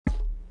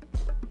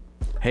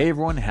Hey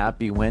everyone,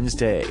 happy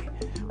Wednesday.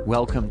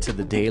 Welcome to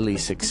the Daily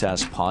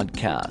Success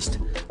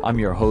Podcast. I'm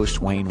your host,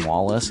 Wayne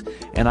Wallace,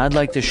 and I'd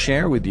like to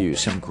share with you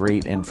some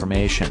great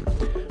information.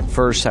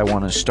 First, I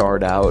want to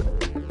start out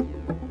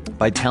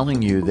by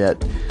telling you that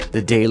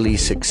the Daily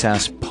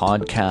Success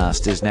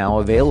Podcast is now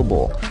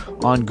available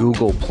on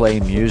Google Play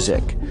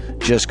Music.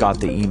 Just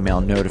got the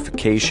email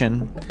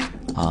notification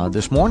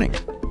this morning.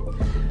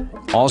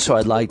 Also,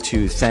 I'd like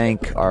to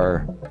thank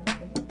our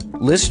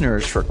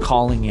listeners for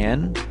calling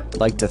in. I'd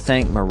like to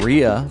thank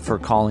Maria for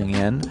calling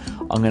in.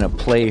 I'm going to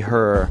play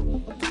her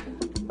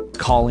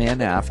call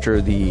in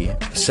after the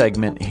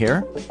segment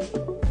here.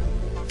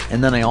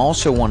 And then I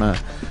also want to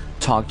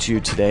talk to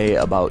you today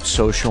about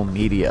social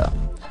media.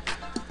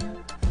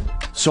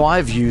 So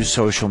I've used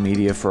social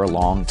media for a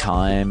long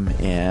time,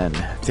 and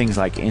things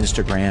like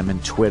Instagram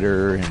and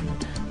Twitter and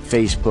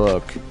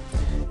Facebook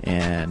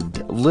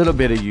and a little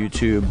bit of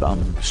YouTube.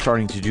 I'm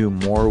starting to do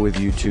more with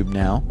YouTube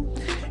now.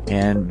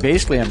 And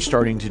basically, I'm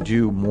starting to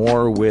do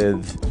more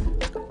with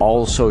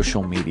all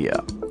social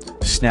media,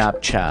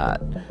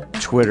 Snapchat,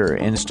 Twitter,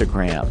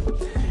 Instagram,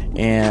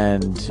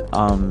 and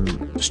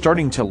I'm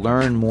starting to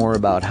learn more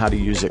about how to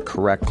use it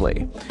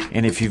correctly.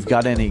 And if you've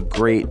got any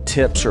great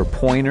tips or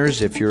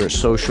pointers, if you're a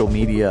social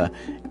media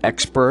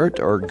expert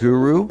or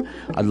guru,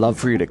 I'd love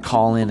for you to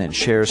call in and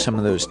share some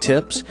of those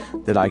tips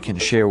that I can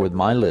share with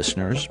my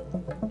listeners.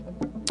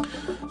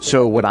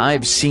 So what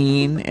I've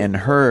seen and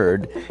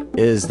heard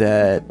is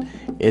that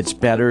it's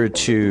better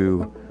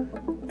to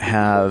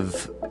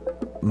have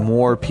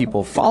more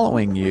people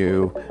following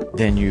you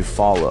than you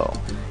follow.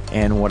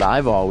 And what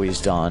I've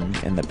always done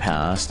in the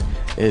past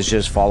is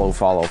just follow,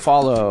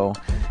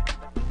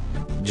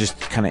 just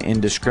kind of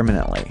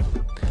indiscriminately.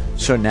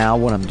 So now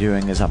what I'm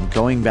doing is I'm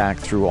going back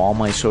through all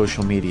my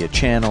social media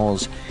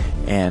channels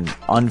and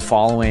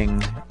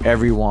unfollowing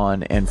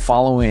everyone and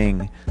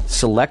following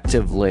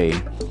selectively.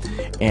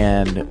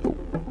 And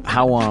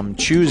how I'm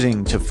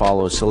choosing to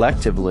follow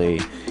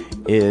selectively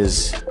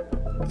is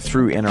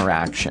through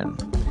interaction.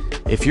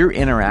 If you're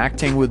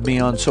interacting with me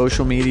on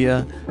social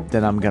media,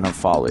 then I'm going to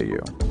follow you.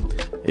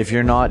 If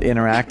you're not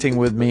interacting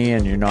with me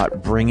and you're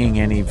not bringing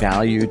any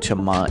value to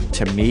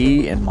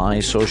me and my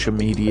social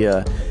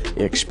media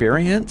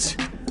experience,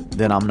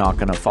 then I'm not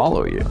going to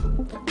follow you.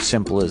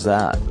 Simple as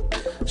that.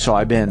 So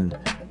I've been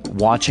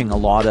watching a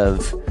lot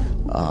of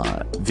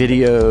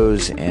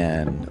videos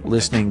and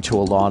listening to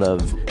a lot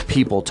of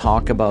people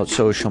talk about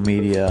social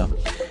media.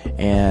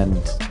 And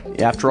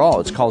after all,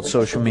 it's called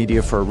social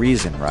media for a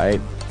reason, right?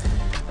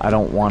 I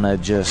don't want to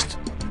just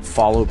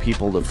follow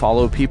people to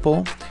follow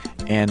people,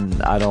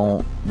 and I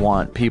don't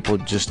want people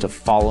just to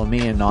follow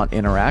me and not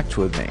interact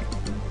with me.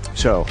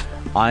 So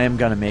I am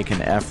going to make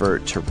an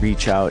effort to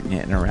reach out and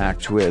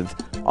interact with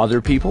other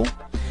people,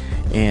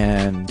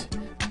 and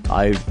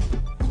I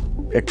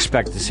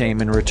expect the same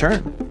in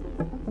return.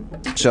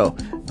 So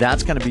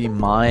that's going to be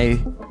my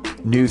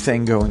new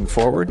thing going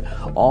forward.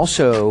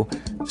 Also,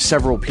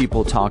 several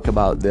people talk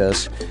about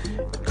this,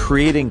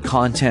 creating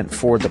content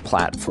for the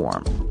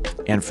platform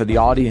and for the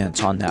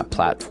audience on that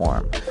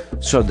platform.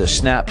 So the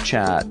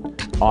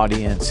Snapchat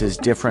audience is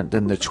different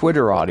than the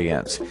Twitter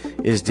audience,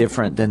 is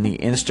different than the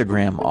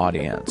Instagram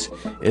audience,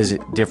 is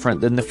it different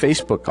than the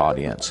Facebook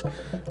audience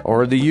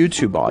or the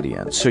YouTube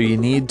audience. So you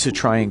need to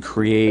try and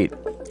create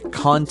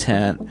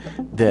content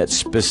that's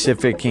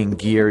specific and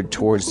geared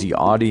towards the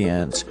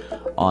audience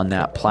on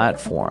that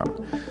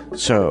platform.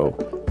 So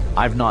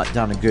I've not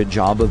done a good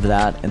job of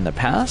that in the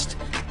past,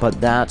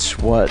 but that's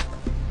what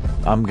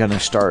I'm going to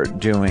start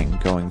doing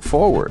going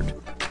forward.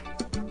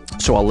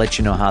 So I'll let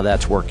you know how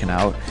that's working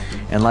out.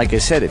 And like I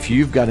said, if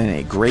you've got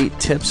any great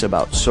tips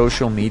about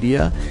social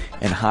media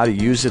and how to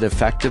use it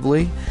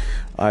effectively,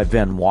 I've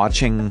been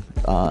watching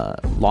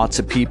lots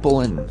of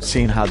people and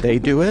seeing how they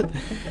do it,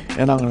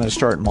 and I'm going to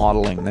start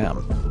modeling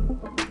them.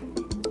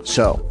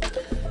 So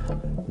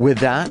with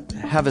that,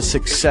 have a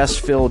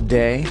success-filled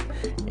day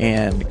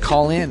and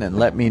call in and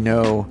let me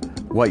know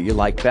what you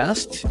like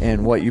best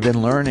and what you've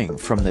been learning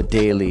from the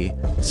Daily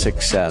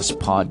Success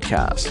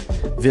Podcast.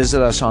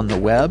 Visit us on the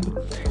web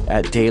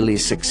at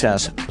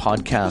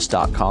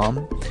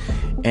dailysuccesspodcast.com,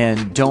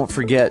 and don't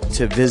forget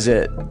to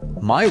visit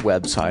my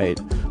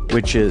website,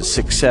 which is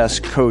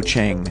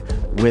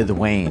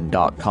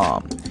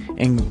successcoachingwithwayne.com,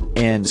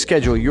 and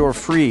schedule your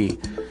free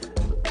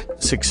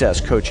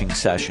success coaching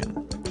session.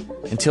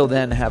 Until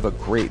then, have a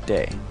great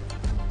day.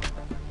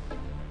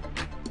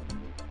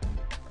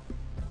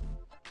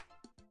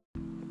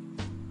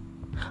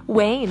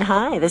 Wayne,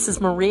 hi, this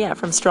is Maria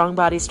from Strong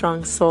Body,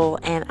 Strong Soul,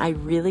 and I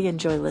really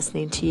enjoy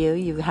listening to you.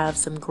 You have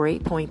some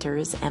great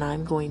pointers, and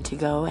I'm going to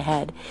go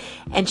ahead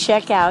and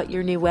check out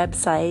your new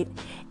website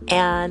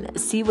and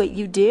see what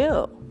you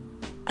do.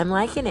 I'm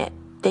liking it.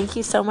 Thank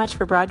you so much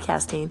for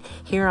broadcasting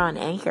here on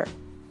Anchor.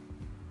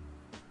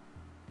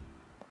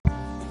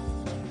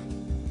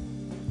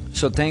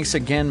 So thanks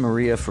again,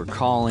 Maria, for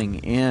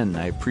calling in.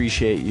 I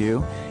appreciate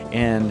you.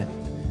 And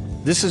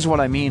this is what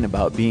I mean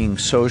about being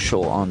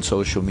social on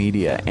social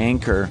media.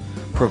 Anchor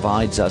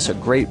provides us a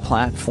great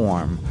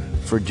platform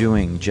for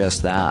doing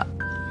just that.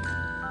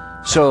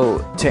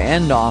 So to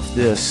end off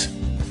this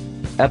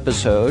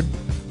episode,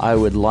 I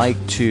would like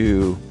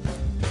to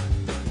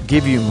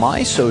give you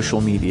my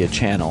social media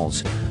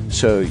channels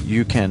so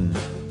you can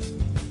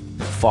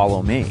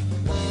follow me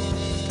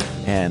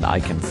and I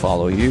can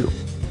follow you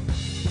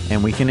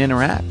and we can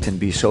interact and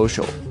be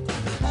social.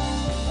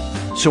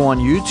 So on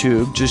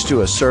YouTube, just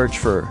do a search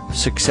for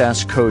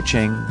Success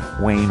Coaching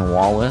Wayne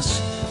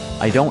Wallace.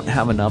 I don't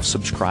have enough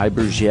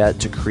subscribers yet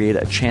to create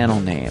a channel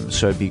name,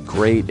 so it'd be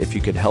great if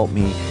you could help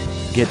me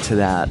get to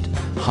that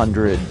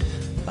 100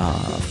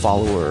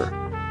 follower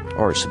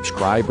or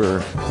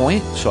subscriber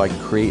point so I can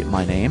create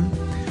my name.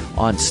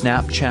 On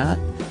Snapchat,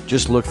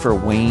 just look for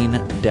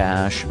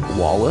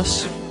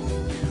Wayne-Wallace.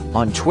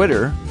 On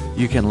Twitter,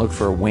 you can look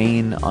for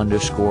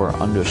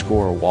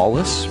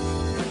Wayne__Wallace.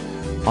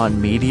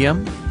 On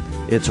Medium,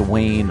 it's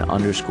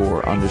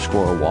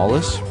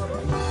Wayne__Wallace.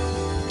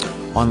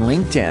 On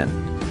LinkedIn,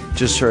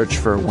 just search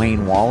for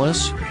Wayne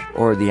Wallace,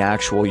 or the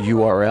actual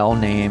URL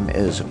name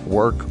is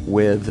Work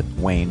with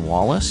Wayne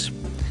Wallace.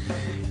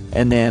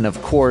 And then,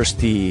 of course,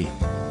 the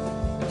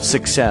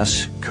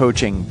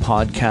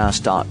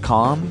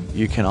successcoachingpodcast.com.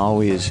 You can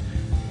always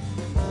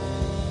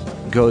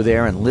go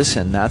there and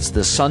listen. That's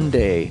the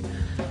Sunday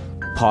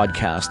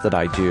podcast that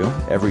I do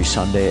every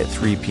Sunday at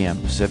 3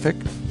 p.m. Pacific.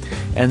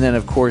 And then,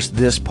 of course,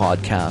 this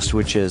podcast,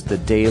 which is the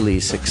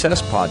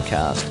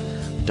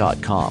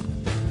dailysuccesspodcast.com.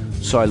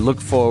 So I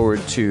look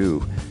forward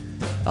to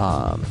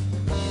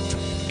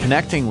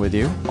connecting with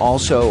you.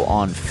 Also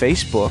on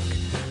Facebook,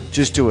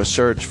 just do a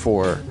search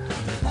for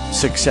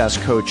Success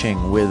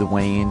Coaching with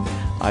Wayne.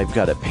 I've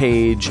got a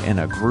page and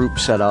a group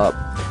set up.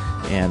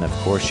 And of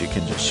course, you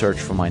can just search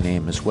for my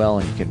name as well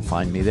and you can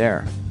find me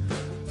there.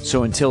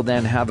 So until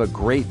then, have a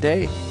great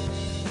day.